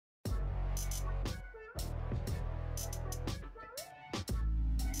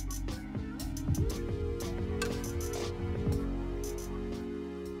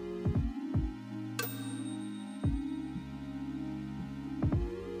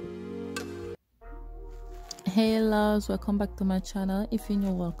Hey loves, welcome back to my channel. If you're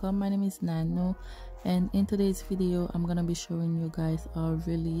new, welcome. My name is Nano, and in today's video I'm gonna be showing you guys a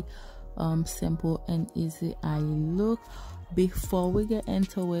really simple and easy eye look. Before we get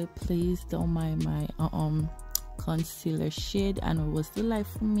into it, please don't mind my concealer shade. I know it was the light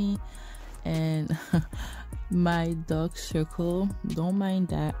for me, and my dark circle, don't mind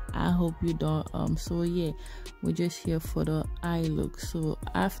that. I hope you don't. So yeah, we're just here for the eye look. So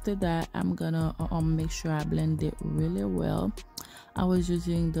after that, I'm gonna make sure I blend it really well. I was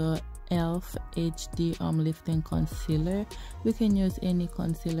using the Elf HD lifting concealer. You can use any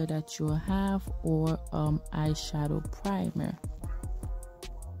concealer that you have, or eyeshadow primer.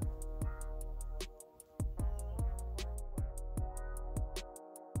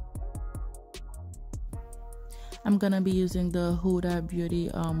 I'm gonna be using the Huda Beauty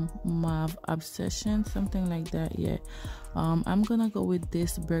Mauve Obsession, something like that. Yeah, I'm gonna go with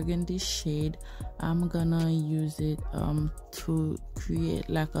this burgundy shade. I'm gonna use it to create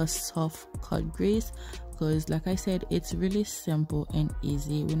like a soft cut crease, because like I said, it's really simple and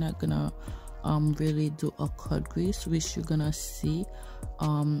easy. We're not gonna really do a cut crease, which you're gonna see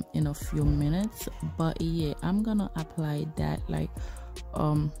in a few minutes. But yeah, I'm gonna apply that like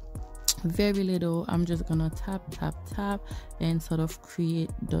very little. I'm just gonna tap and sort of create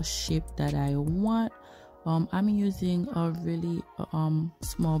the shape that I want. I'm using a really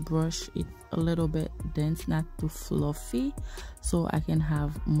small brush. It's a little bit dense, not too fluffy, so I can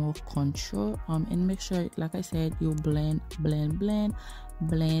have more control. And make sure, like I said, you blend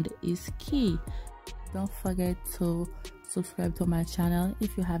is key. Don't forget to subscribe to my channel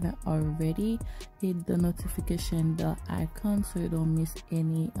if you haven't already. Hit the notification bell icon so you don't miss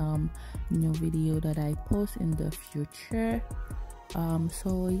any new video that I post in the future.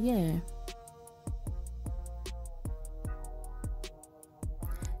 So yeah,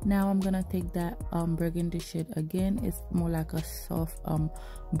 now I'm gonna take that burgundy shade again. It's more like a soft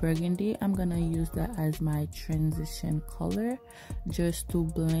burgundy. I'm gonna use that as my transition color, just to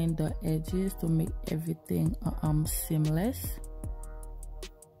blend the edges to make everything seamless.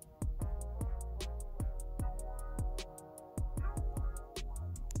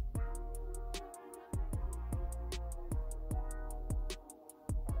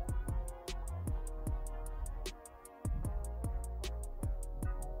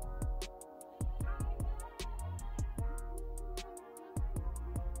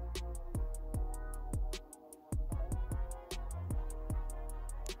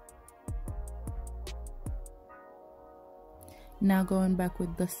 Now going back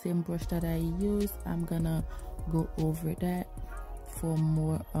with the same brush that I used, I'm gonna go over that for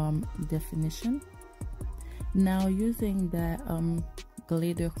more definition. Now using that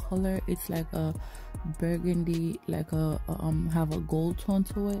glitter color, it's like a burgundy, like a have a gold tone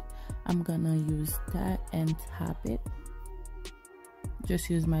to it. I'm gonna use that and tap it. Just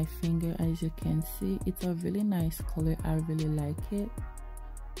use my finger. As you can see, it's a really nice color. I really like it.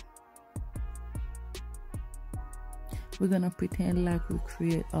 We're gonna pretend like we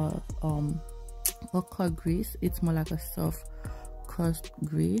create a cut grease. It's more like a soft crust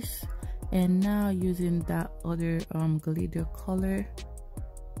grease. And now using that other glitter color,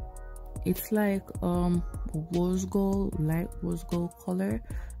 it's like rose gold, light rose gold color.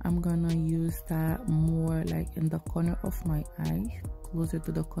 I'm gonna use that more like in the corner of my eye, closer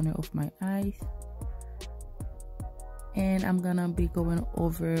to the corner of my eyes. And I'm gonna be going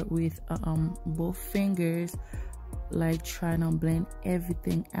over with both fingers, like trying to blend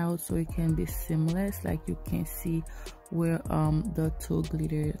everything out so it can be seamless. Like you can see where the two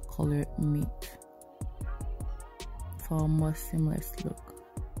glitter color meet for a more seamless look.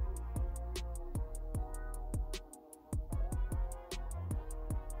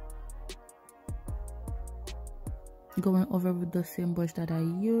 Going over with the same brush that I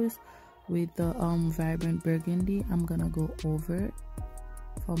used with the vibrant burgundy, I'm gonna go over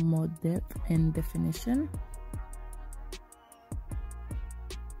for more depth and definition.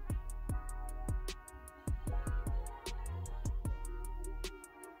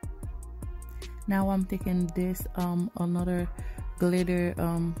 Now I'm taking this another glitter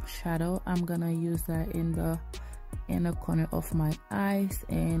shadow. I'm gonna use that in the inner corner of my eyes,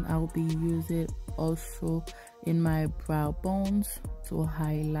 and I'll be using it also in my brow bones to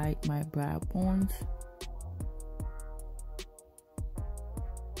highlight my brow bones.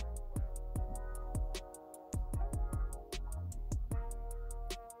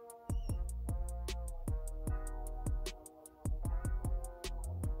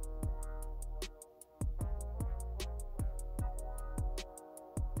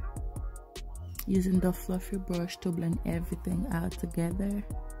 using the fluffy brush to blend everything out together.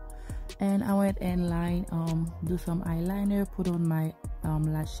 and I went and do some eyeliner, put on my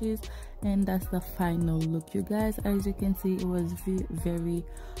lashes, and that's the final look, you guys. As you can see, it was very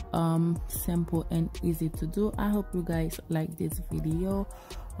simple and easy to do. I hope you guys like this video.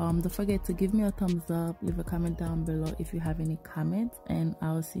 Don't forget to give me a thumbs up, leave a comment down below if you have any comments, and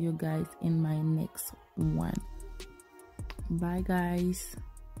I'll see you guys in my next one. Bye guys.